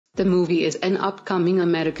The movie is an upcoming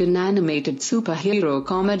American animated superhero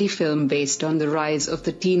comedy film based on the rise of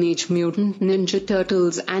the Teenage Mutant Ninja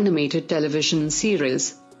Turtles animated television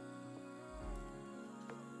series.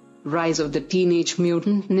 Rise of the Teenage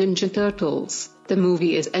Mutant Ninja Turtles. The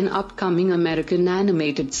movie is an upcoming American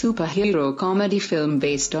animated superhero comedy film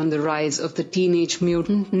based on the rise of the Teenage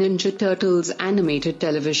Mutant Ninja Turtles animated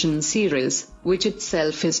television series, which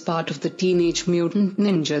itself is part of the Teenage Mutant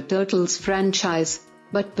Ninja Turtles franchise.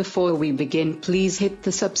 But before we begin, please hit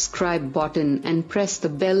the subscribe button and press the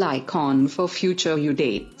bell icon for future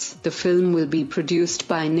updates. The film will be produced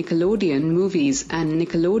by Nickelodeon Movies and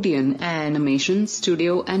Nickelodeon Animation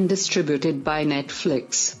Studio and distributed by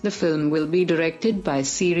Netflix. The film will be directed by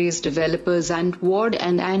series developers Ant Ward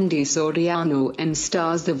and Andy Soriano and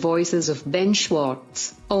stars the voices of Ben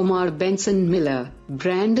Schwartz, Omar Benson Miller,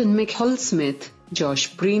 Brandon McHall-Smith,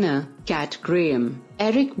 Josh Brener, Kat Graham,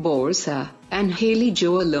 Eric Borsa, and Haley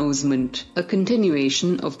Joel Osment. A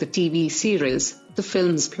continuation of the TV series, the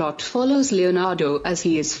film's plot follows Leonardo as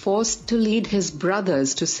he is forced to lead his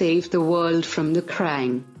brothers to save the world from the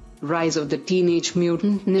Krang. Rise of the Teenage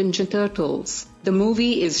Mutant Ninja Turtles. The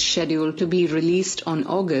movie is scheduled to be released on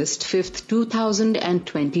August 5,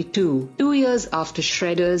 2022. 2 years after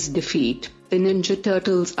Shredder's defeat, the Ninja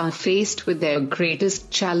Turtles are faced with their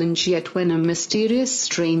greatest challenge yet when a mysterious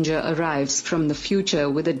stranger arrives from the future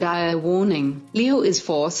with a dire warning. Leo is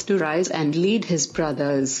forced to rise and lead his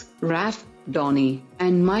brothers, Raph, Donnie,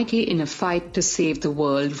 and Mikey in a fight to save the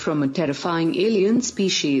world from a terrifying alien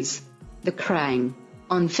species, the Krang.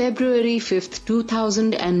 On February 5,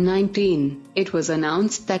 2019, it was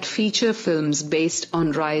announced that feature films based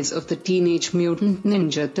on Rise of the Teenage Mutant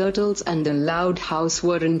Ninja Turtles and The Loud House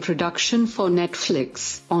were in production for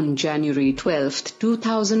Netflix. On January 12,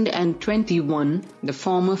 2021, the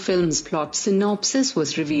former film's plot synopsis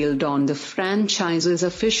was revealed on the franchise's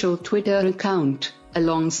official Twitter account,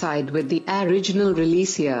 alongside with the original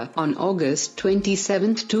release year. On August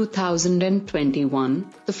 27, 2021,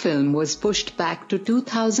 the film was pushed back to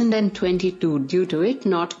 2022 due to it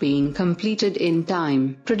not being completed in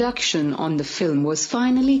time. Production on the film was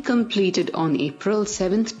finally completed on April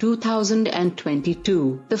 7,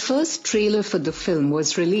 2022. The first trailer for the film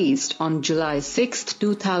was released on July 6,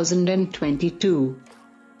 2022.